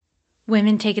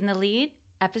Women Taking the Lead,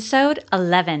 episode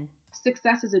 11.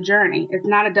 Success is a journey. It's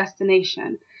not a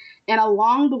destination. And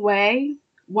along the way,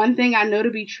 one thing I know to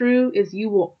be true is you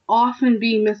will often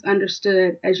be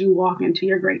misunderstood as you walk into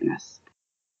your greatness.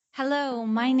 Hello,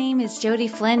 my name is Jody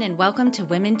Flynn, and welcome to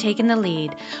Women Taking the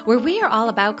Lead, where we are all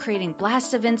about creating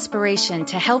blasts of inspiration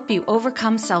to help you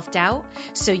overcome self-doubt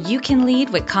so you can lead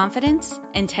with confidence,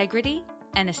 integrity,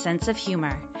 and a sense of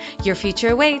humor. Your future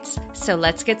awaits, so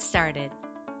let's get started.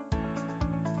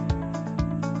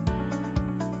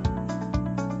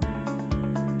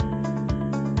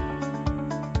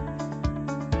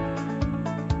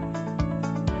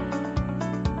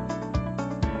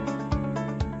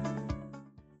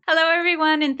 Hello,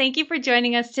 everyone, and thank you for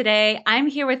joining us today. I'm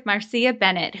here with Marcia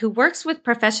Bennett, who works with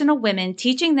professional women,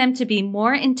 teaching them to be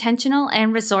more intentional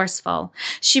and resourceful.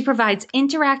 She provides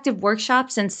interactive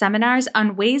workshops and seminars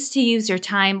on ways to use your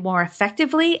time more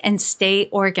effectively and stay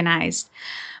organized.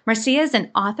 Marcia is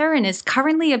an author and is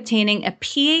currently obtaining a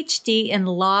PhD in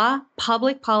law,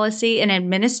 public policy, and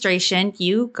administration.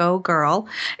 You go, girl.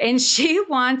 And she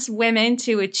wants women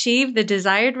to achieve the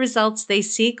desired results they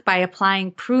seek by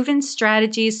applying proven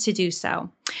strategies to do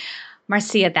so.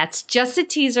 Marcia, that's just a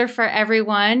teaser for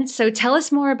everyone. So tell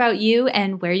us more about you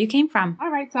and where you came from.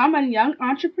 All right. So I'm a young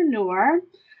entrepreneur.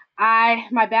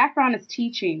 My background is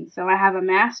teaching, so I have a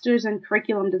master's in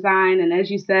curriculum design, and as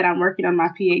you said, I'm working on my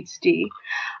PhD.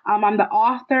 I'm the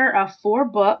author of 4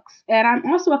 books, and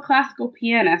I'm also a classical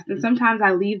pianist, and sometimes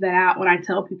I leave that out when I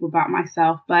tell people about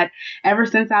myself, but ever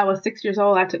since I was 6 years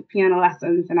old, I took piano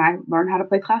lessons, and I learned how to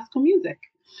play classical music.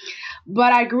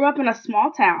 But I grew up in a small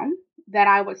town that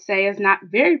I would say is not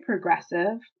very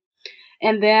progressive.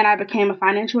 And then I became a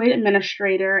financial aid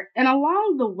administrator. And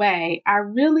along the way, I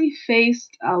really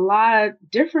faced a lot of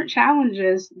different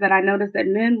challenges that I noticed that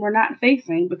men were not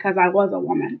facing because I was a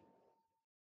woman.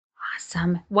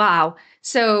 Awesome. Wow.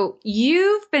 So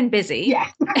you've been busy.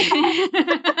 Yes.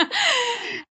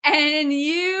 And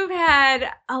you've had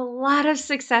a lot of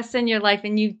success in your life,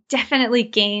 and you've definitely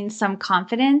gained some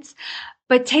confidence.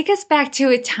 But take us back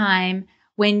to a time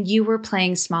when you were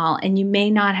playing small and you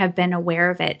may not have been aware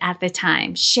of it at the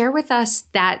time. Share with us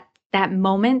that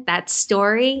moment, that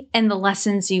story, and the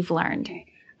lessons you've learned. Okay.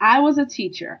 I was a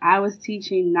teacher. I was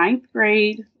teaching 9th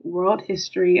grade world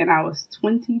history, and I was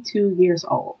 22 years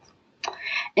old.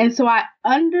 And so I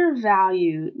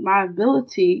undervalued my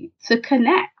ability to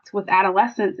connect with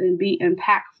adolescents and be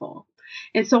impactful.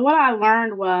 And so what I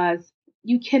learned was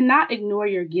you cannot ignore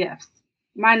your gifts.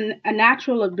 My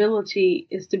natural ability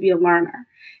is to be a learner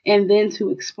and then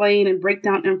to explain and break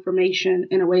down information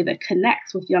in a way that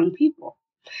connects with young people.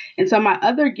 And so my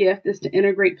other gift is to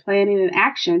integrate planning and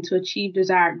action to achieve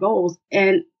desired goals.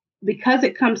 And because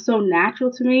it comes so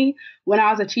natural to me, when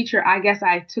I was a teacher, I guess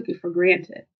I took it for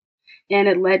granted. And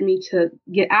it led me to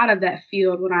get out of that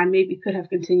field when I maybe could have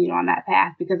continued on that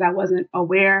path because I wasn't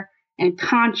aware and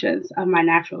conscious of my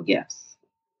natural gifts.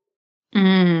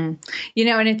 And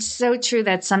it's so true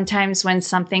that sometimes when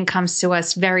something comes to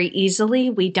us very easily,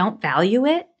 we don't value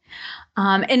it.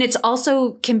 And it's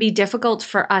also can be difficult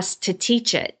for us to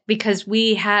teach it because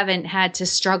we haven't had to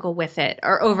struggle with it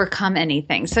or overcome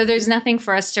anything. So there's nothing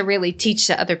for us to really teach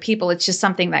to other people. It's just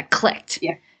something that clicked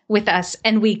with us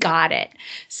and we got it.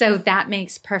 So that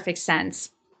makes perfect sense.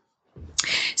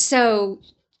 So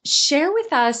share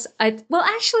with us, let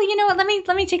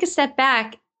me take a step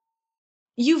back.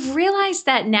 You've realized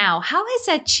that now. How has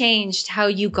that changed how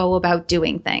you go about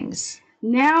doing things?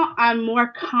 Now I'm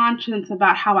more conscious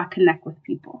about how I connect with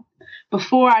people.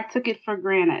 Before I took it for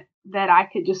granted that I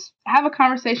could just have a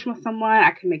conversation with someone. I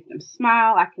could make them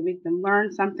smile. I could make them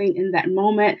learn something in that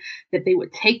moment that they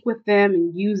would take with them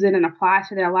and use it and apply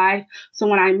to their life. So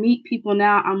when I meet people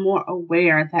now, I'm more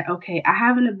aware that, okay, I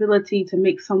have an ability to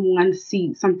make someone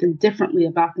see something differently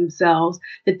about themselves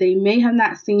that they may have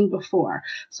not seen before.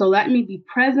 So let me be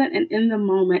present and in the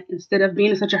moment instead of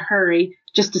being in such a hurry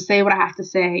just to say what I have to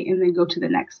say and then go to the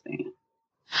next thing.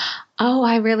 Oh,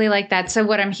 I really like that. So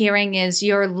what I'm hearing is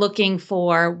you're looking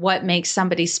for what makes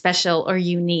somebody special or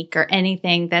unique or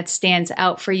anything that stands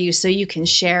out for you so you can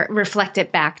reflect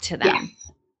it back to them.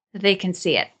 Yes. They can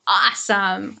see it.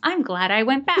 Awesome. I'm glad I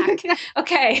went back.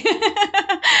 Okay.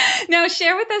 Now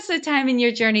share with us a time in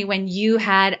your journey when you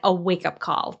had a wake-up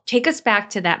call. Take us back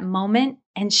to that moment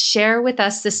and share with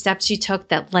us the steps you took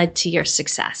that led to your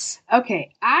success.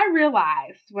 Okay. I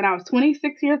realized when I was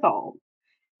 26 years old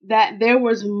that there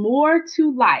was more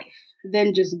to life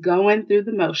than just going through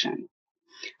the motion.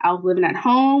 I was living at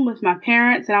home with my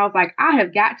parents, and I was like, I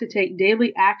have got to take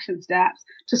daily action steps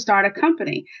to start a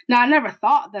company. Now, I never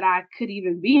thought that I could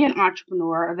even be an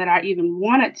entrepreneur or that I even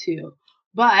wanted to.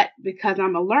 But because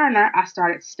I'm a learner, I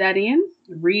started studying,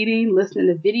 reading, listening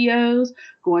to videos,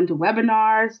 going to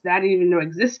webinars that I didn't even know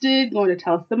existed, going to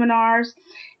teleseminars.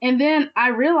 And then I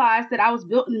realized that I was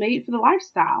built and made for the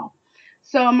lifestyle.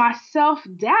 So my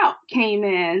self-doubt came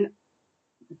in,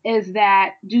 is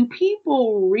that, do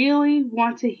people really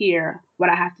want to hear what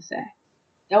I have to say?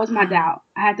 That was my doubt.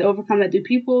 I had to overcome that. Do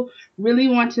people really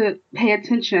want to pay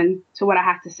attention to what I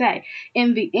have to say?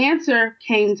 And the answer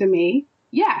came to me,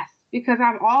 yes, because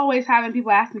I'm always having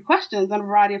people ask me questions on a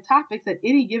variety of topics at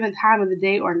any given time of the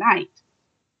day or night.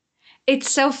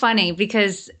 It's so funny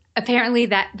because apparently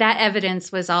that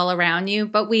evidence was all around you,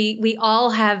 but we all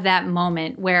have that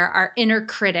moment where our inner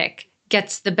critic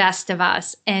gets the best of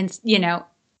us and,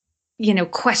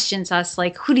 questions us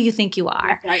like, who do you think you are?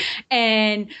 That's right.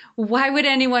 And why would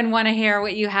anyone want to hear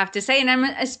what you have to say? And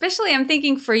I'm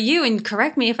thinking for you, and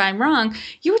correct me if I'm wrong,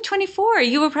 you were 24.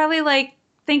 You were probably like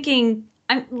thinking,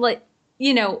 I'm like,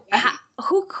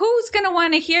 who's going to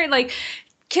want to hear, like,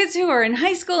 kids who are in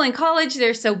high school and college,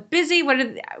 they're so busy. What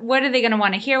are they going to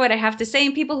want to hear what I have to say?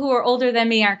 And people who are older than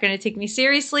me aren't going to take me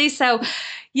seriously. So,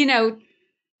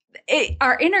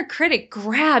 our inner critic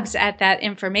grabs at that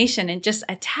information and just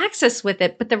attacks us with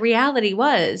it. But the reality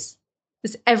was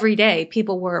every day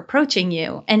people were approaching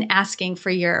you and asking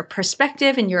for your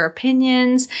perspective and your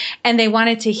opinions, and they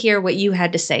wanted to hear what you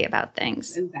had to say about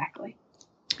things. Exactly.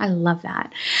 I love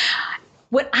that.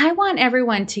 What I want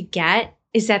everyone to get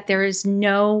is that there is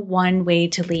no one way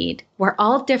to lead. We're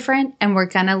all different and we're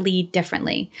going to lead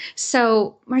differently.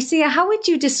 So, Marcia, how would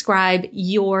you describe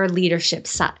your leadership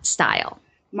style?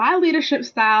 My leadership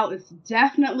style is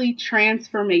definitely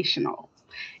transformational.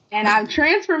 And I'm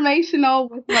transformational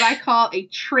with what I call a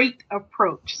trait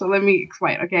approach. So let me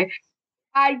explain, okay?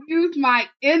 I use my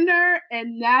inner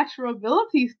and natural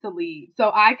abilities to lead.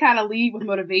 So I kind of lead with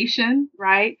motivation,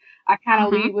 right? I kind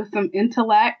of lead with some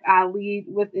intellect. I lead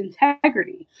with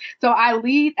integrity. So I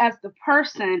lead as the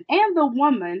person and the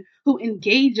woman who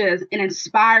engages and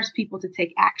inspires people to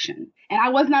take action. And I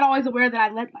was not always aware that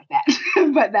I led like that,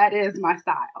 but that is my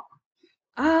style.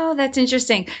 Oh, that's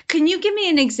interesting. Can you give me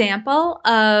an example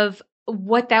of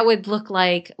what that would look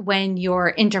like when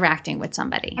you're interacting with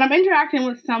somebody? When I'm interacting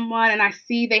with someone and I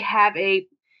see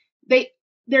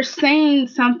they're saying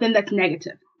something that's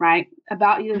negative, right?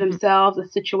 About either themselves, a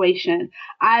situation,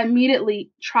 I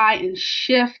immediately try and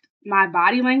shift my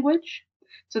body language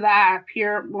so that I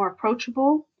appear more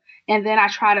approachable. And then I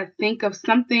try to think of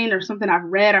something I've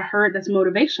read or heard that's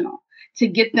motivational to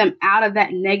get them out of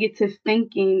that negative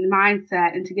thinking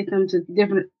mindset and to get them to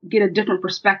get a different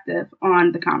perspective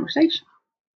on the conversation.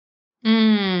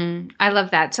 I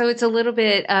love that. So it's a little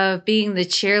bit of being the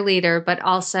cheerleader, but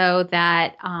also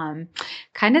that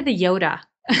kind of the Yoda.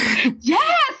 Yeah,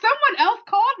 someone else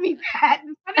called me that.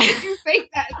 How did you say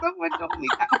that? Someone told me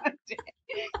that one day.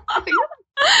 I'm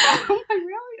like,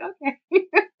 really?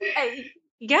 Okay.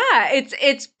 Yeah,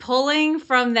 it's pulling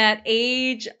from that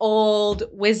age-old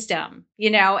wisdom,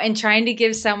 and trying to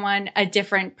give someone a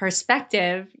different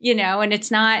perspective, and it's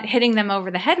not hitting them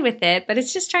over the head with it, but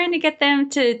it's just trying to get them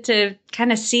to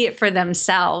kind of see it for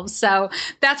themselves. So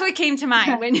that's what came to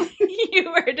mind when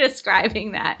you were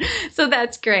describing that. So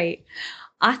that's great.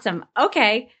 Awesome.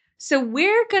 Okay. So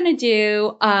we're going to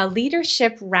do a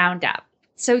leadership roundup.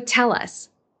 So tell us,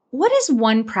 what is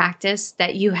one practice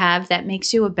that you have that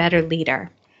makes you a better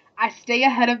leader? I stay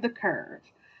ahead of the curve.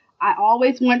 I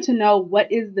always want to know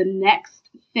what is the next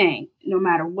thing, no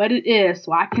matter what it is,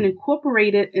 so I can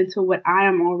incorporate it into what I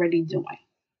am already doing.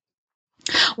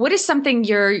 What is something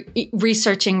you're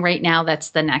researching right now that's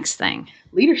the next thing?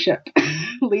 Leadership.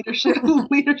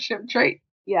 Leadership trait.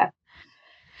 Yes.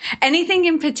 Anything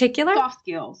in particular? Soft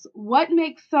skills. What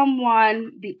makes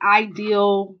someone the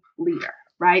ideal leader,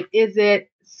 right? Is it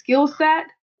skill set?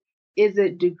 Is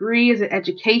it degree? Is it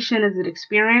education? Is it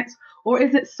experience? Or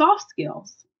is it soft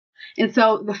skills? And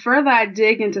so the further I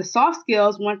dig into soft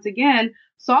skills, once again,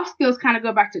 soft skills kind of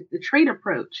go back to the trait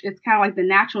approach. It's kind of like the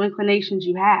natural inclinations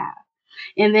you have.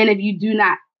 And then if you do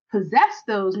not possess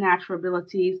those natural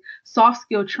abilities, soft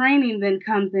skill training then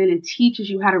comes in and teaches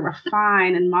you how to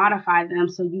refine and modify them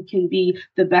so you can be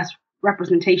the best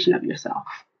representation of yourself.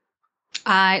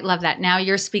 I love that. Now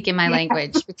you're speaking my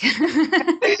language.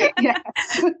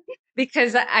 Yes.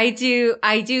 Because I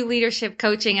do leadership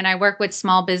coaching and I work with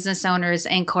small business owners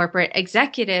and corporate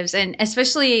executives. And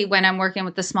especially when I'm working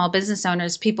with the small business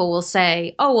owners, people will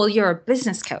say, oh, well, you're a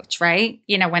business coach, right?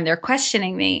 When they're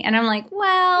questioning me. And I'm like,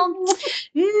 well,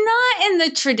 not in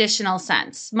the traditional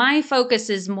sense. My focus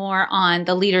is more on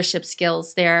the leadership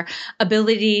skills, their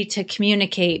ability to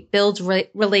communicate, build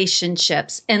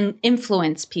relationships, and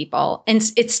influence people. And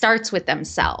it starts with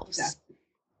themselves. Exactly.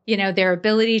 their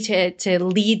ability to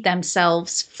lead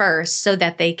themselves first so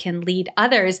that they can lead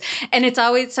others. And it's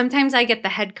always, sometimes I get the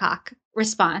head cock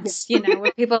response,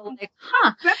 where people are like,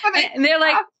 huh. And they're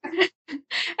like,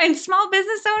 and small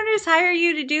business owners hire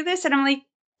you to do this. And I'm like,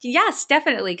 yes,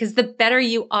 definitely. Because the better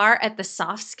you are at the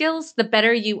soft skills, the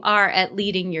better you are at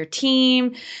leading your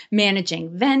team,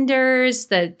 managing vendors,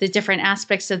 the different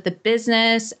aspects of the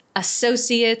business,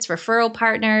 associates, referral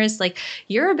partners, like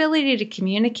your ability to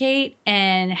communicate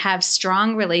and have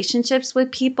strong relationships with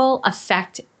people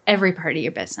affect every part of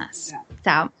your business.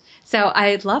 Yeah. So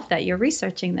I love that you're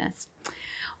researching this.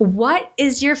 What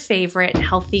is your favorite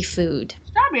healthy food?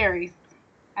 Strawberries.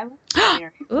 I love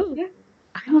strawberries. Ooh. Yeah.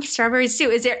 I love strawberries too.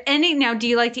 Is there any, now, do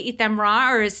you like to eat them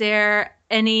raw, or is there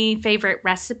any favorite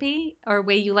recipe or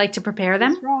way you like to prepare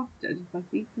them? Just raw.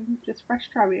 Just fresh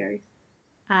strawberries.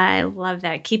 I love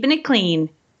that. Keeping it clean.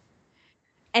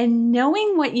 And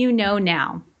knowing what you know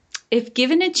now, if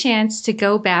given a chance to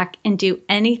go back and do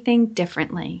anything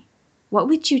differently, what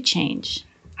would you change?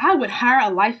 I would hire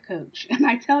a life coach, and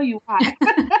I tell you why.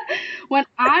 When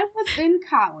I was in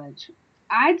college,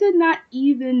 I did not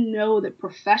even know that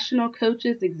professional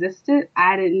coaches existed.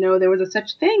 I didn't know there was a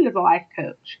such thing as a life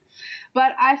coach.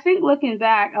 But I think looking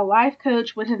back, a life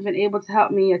coach would have been able to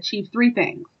help me achieve three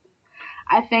things.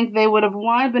 I think they would have,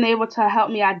 one, been able to help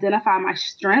me identify my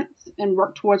strengths and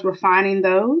work towards refining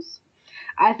those.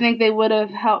 I think they would have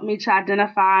helped me to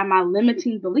identify my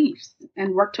limiting beliefs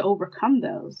and work to overcome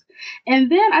those.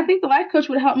 And then I think the life coach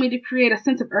would help me to create a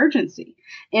sense of urgency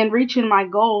in reaching my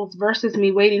goals versus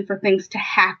me waiting for things to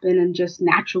happen and just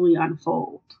naturally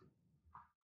unfold.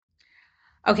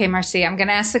 Okay, Marcy, I'm going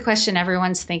to ask the question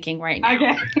everyone's thinking right now.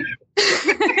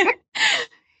 Okay.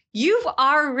 You've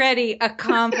already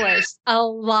accomplished a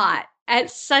lot at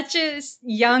such a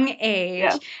young age.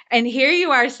 Yeah. And here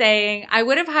you are saying, I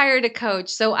would have hired a coach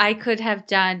so I could have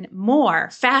done more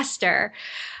faster.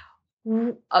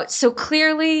 So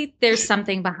clearly there's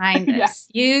something behind this.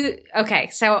 Yeah. Okay.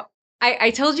 So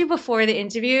I told you before the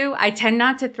interview, I tend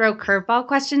not to throw curveball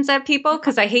questions at people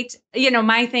because I hate,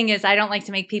 my thing is I don't like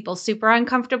to make people super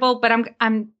uncomfortable, but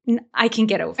I can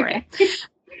get over it.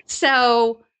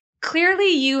 So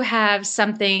clearly you have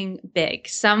something big,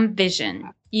 some vision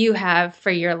you have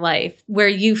for your life where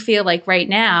you feel like right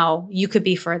now you could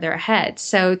be further ahead.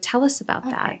 So tell us about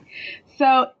that.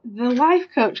 So the life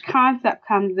coach concept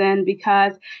comes in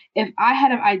because if I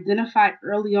had identified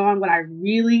early on what I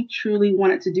really, truly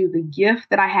wanted to do, the gift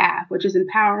that I have, which is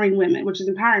empowering women, which is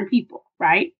empowering people,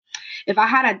 right? If I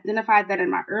had identified that in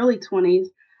my early 20s,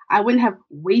 I wouldn't have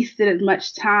wasted as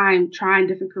much time trying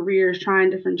different careers, trying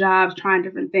different jobs, trying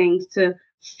different things to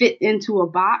fit into a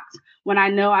box when I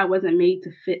know I wasn't made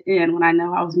to fit in, when I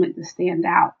know I was meant to stand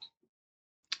out.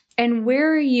 And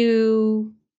where do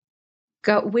you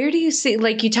see,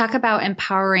 like you talk about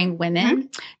empowering women,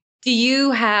 mm-hmm. Do you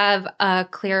have a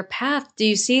clear path? Do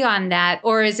you see on that?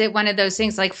 Or is it one of those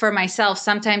things like for myself,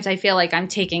 sometimes I feel like I'm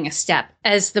taking a step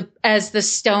as the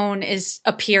stone is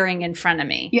appearing in front of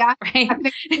me. Yeah. Right. I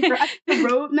think the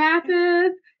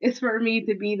roadmap is for me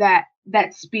to be that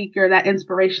speaker, that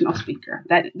inspirational speaker,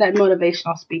 that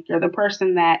motivational speaker, the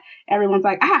person that everyone's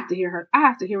like, I have to hear her. I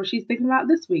have to hear what she's thinking about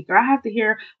this week, or I have to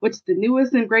hear what's the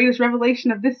newest and greatest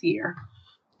revelation of this year.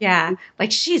 Yeah.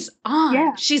 Like she's on.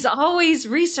 Yeah. She's always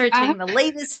researching the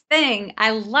latest thing.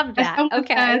 I love that.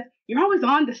 Okay. Says, you're always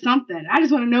on to something. I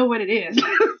just want to know what it is.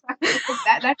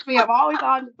 That's me. I'm always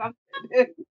on to something.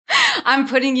 I'm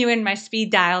putting you in my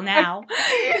speed dial now.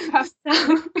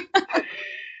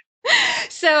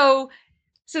 So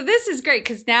this is great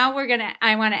because now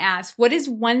I want to ask, what is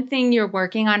one thing you're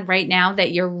working on right now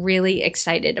that you're really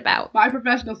excited about? My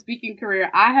professional speaking career.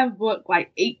 I have booked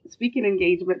like 8 speaking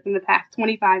engagements in the past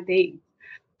 25 days.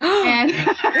 And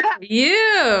you.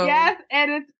 Yes.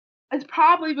 And it's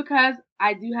probably because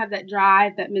I do have that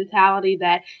drive, that mentality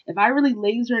that if I really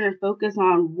laser in and focus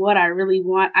on what I really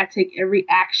want, I take every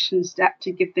action step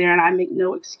to get there and I make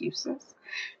no excuses.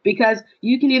 Because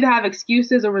you can either have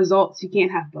excuses or results. You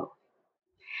can't have both.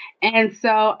 And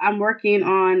so I'm working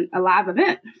on a live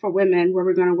event for women where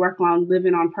we're going to work on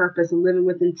living on purpose and living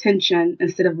with intention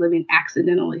instead of living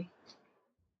accidentally.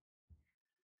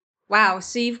 Wow.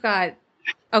 So you've got,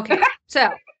 okay. So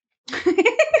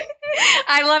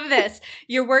I love this.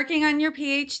 You're working on your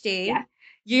PhD. Yeah.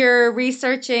 You're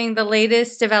researching the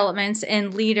latest developments in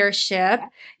leadership.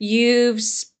 Yeah.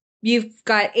 You've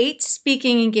got 8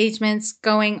 speaking engagements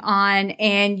going on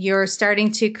and you're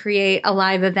starting to create a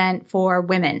live event for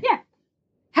women. Yeah.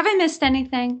 Have I missed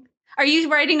anything? Are you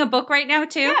writing a book right now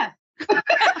too? Yeah. Yes.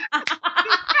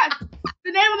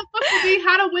 The name of the book will be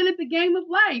How to Win at the Game of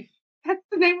Life. That's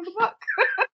the name of the book.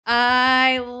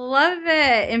 I love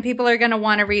it. And people are going to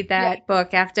want to read that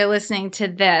book after listening to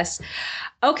this.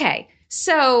 Okay.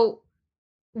 So,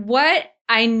 what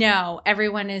I know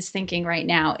everyone is thinking right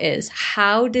now is,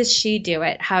 how does she do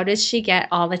it? How does she get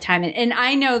all the time? And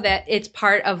I know that it's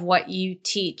part of what you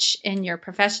teach in your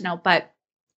professional, but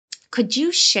could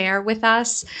you share with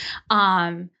us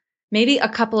maybe a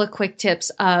couple of quick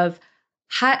tips of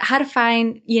how to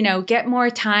find, get more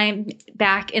time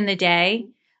back in the day,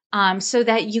 so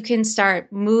that you can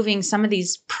start moving some of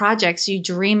these projects you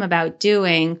dream about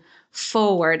doing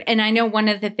forward? And I know one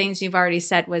of the things you've already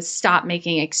said was stop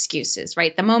making excuses,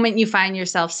 right? The moment you find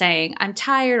yourself saying, I'm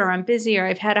tired, or I'm busy, or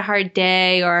I've had a hard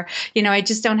day, or, I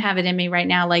just don't have it in me right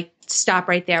now, like, stop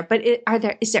right there. But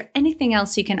is there anything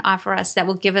else you can offer us that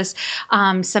will give us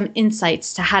some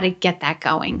insights to how to get that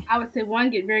going? I would say, one,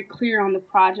 get very clear on the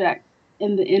project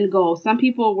and the end goal. Some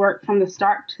people work from the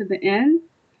start to the end,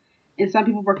 and some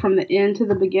people work from the end to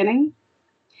the beginning.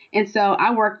 And so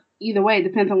I work either way. It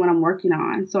depends on what I'm working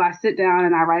on. So I sit down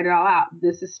and I write it all out.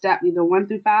 This is step either 1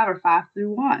 through 5 or 5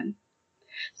 through 1.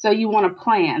 So you want to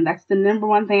plan. That's the number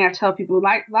one thing I tell people.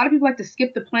 Like, a lot of people like to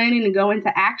skip the planning and go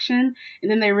into action. And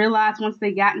then they realize once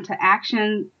they got into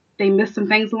action, they missed some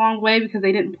things along the way because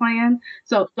they didn't plan.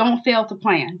 So don't fail to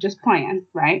plan. Just plan,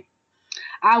 right?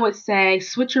 I would say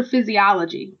switch your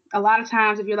physiology. A lot of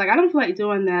times if you're like, I don't feel like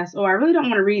doing this, or I really don't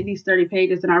want to read these 30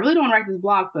 pages, and I really don't want to write this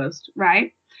blog post,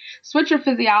 right? Switch your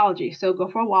physiology. So go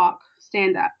for a walk,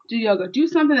 stand up, do yoga, do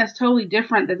something that's totally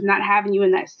different, that's not having you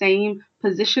in that same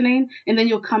positioning, and then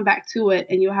you'll come back to it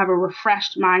and you'll have a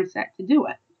refreshed mindset to do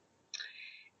it.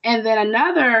 And then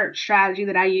another strategy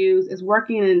that I use is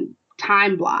working in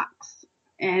time blocks.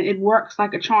 And it works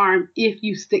like a charm if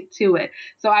you stick to it.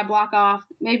 So I block off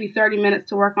maybe 30 minutes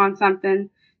to work on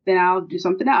something, then I'll do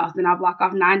something else. Then I'll block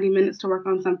off 90 minutes to work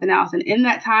on something else. And in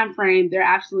that time frame, there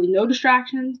are absolutely no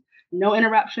distractions, no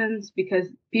interruptions, because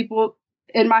people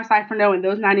in my cipher know in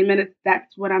those 90 minutes,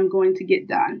 that's what I'm going to get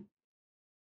done.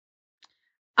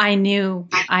 I knew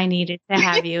I needed to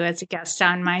have you as a guest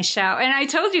on my show. And I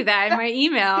told you that in my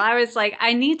email. I was like,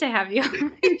 I need to have you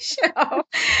on my show.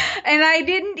 And I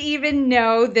didn't even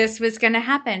know this was going to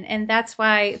happen. And that's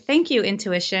why, thank you,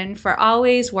 Intuition, for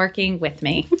always working with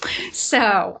me.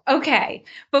 So, okay,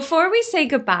 before we say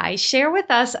goodbye, share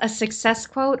with us a success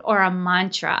quote or a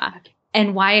mantra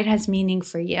and why it has meaning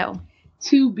for you.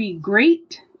 To be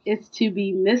great is to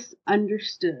be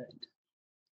misunderstood.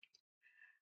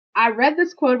 I read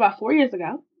this quote about 4 years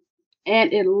ago,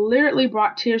 and it literally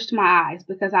brought tears to my eyes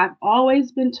because I've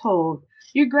always been told,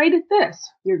 you're great at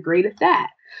this, you're great at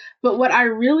that. But what I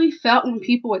really felt when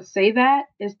people would say that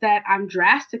is that I'm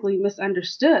drastically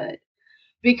misunderstood,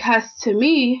 because to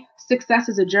me, success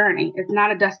is a journey. It's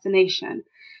not a destination.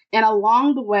 And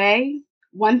along the way,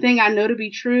 one thing I know to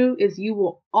be true is you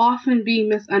will often be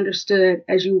misunderstood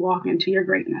as you walk into your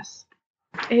greatness.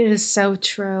 It is so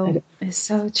true. It's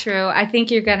so true. I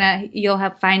think you'll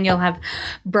have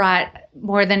brought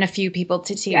more than a few people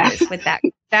to tears with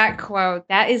that quote.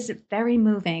 That is very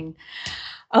moving.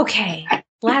 Okay.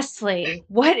 Lastly,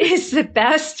 what is the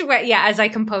best way? Yeah, as I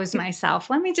compose myself,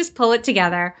 let me just pull it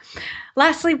together.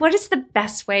 Lastly, what is the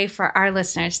best way for our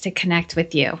listeners to connect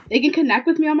with you? They can connect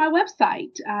with me on my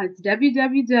website. It's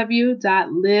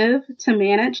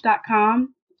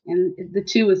www.livetomanage.com, and the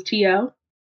 2 is TO.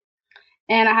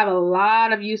 And I have a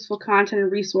lot of useful content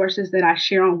and resources that I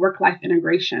share on work-life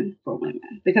integration for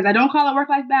women. Because I don't call it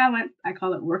work-life balance, I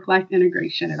call it work-life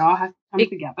integration. It all has to come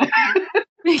together.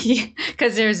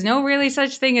 Because there's no really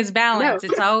such thing as balance. No.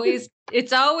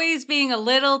 It's always being a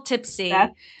little tipsy.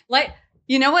 Like,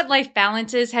 you know what life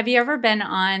balance is? Have you ever been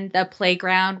on the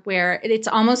playground where it's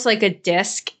almost like a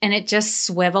disc and it just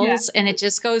swivels and it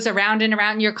just goes around and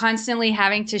around? And you're constantly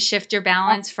having to shift your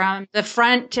balance from the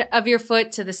front of your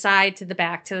foot to the side, to the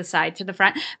back, to the side, to the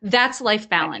front. That's life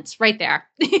balance right there.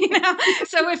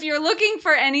 So if you're looking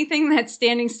for anything that's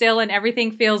standing still and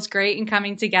everything feels great and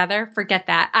coming together, forget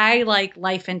that. I like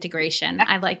life integration.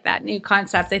 I like that new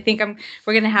concept. I think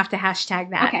we're going to have to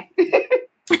hashtag that. Okay.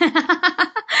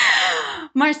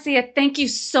 Marcia, thank you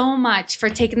so much for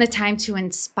taking the time to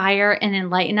inspire and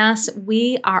enlighten us.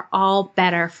 We are all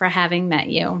better for having met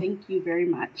you. Thank you very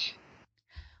much.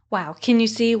 Wow. Can you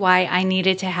see why I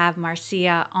needed to have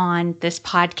Marcia on this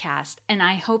podcast? And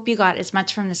I hope you got as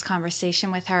much from this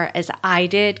conversation with her as I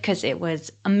did, because it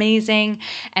was amazing.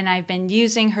 And I've been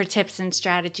using her tips and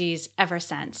strategies ever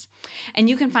since. And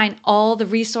you can find all the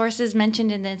resources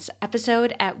mentioned in this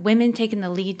episode at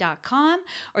womentakingthelead.com,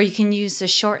 or you can use the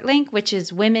short link, which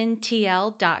is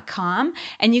womentl.com.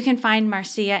 And you can find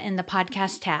Marcia in the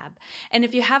podcast tab. And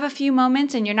if you have a few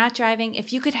moments and you're not driving,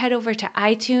 if you could head over to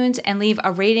iTunes and leave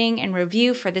a rating and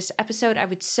review for this episode, I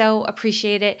would so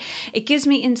appreciate it. It gives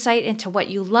me insight into what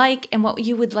you like and what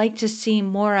you would like to see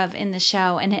more of in the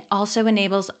show, and it also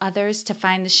enables others to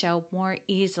find the show more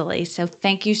easily. So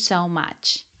thank you so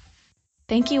much.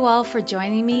 Thank you all for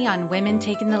joining me on Women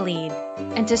Taking the Lead.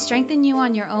 And to strengthen you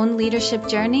on your own leadership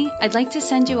journey, I'd like to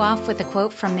send you off with a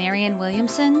quote from Marianne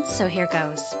Williamson, so here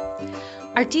goes.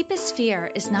 Our deepest fear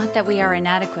is not that we are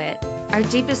inadequate. Our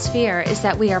deepest fear is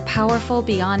that we are powerful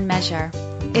beyond measure.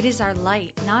 It is our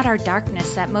light, not our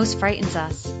darkness, that most frightens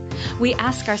us. We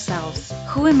ask ourselves,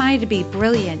 who am I to be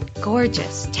brilliant,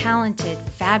 gorgeous, talented,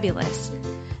 fabulous?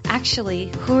 Actually,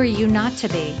 who are you not to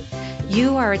be?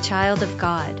 You are a child of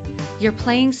God. Your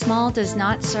playing small does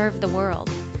not serve the world.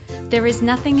 There is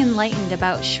nothing enlightened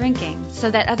about shrinking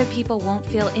so that other people won't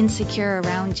feel insecure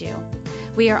around you.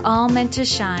 We are all meant to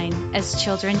shine as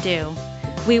children do.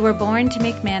 We were born to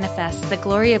make manifest the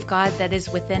glory of God that is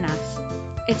within us.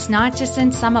 It's not just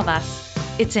in some of us,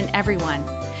 it's in everyone.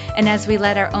 And as we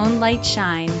let our own light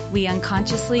shine, we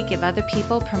unconsciously give other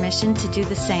people permission to do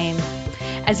the same.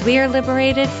 As we are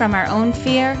liberated from our own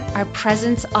fear, our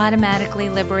presence automatically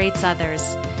liberates others.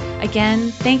 Again,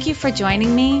 thank you for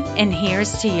joining me, and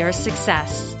here's to your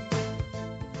success.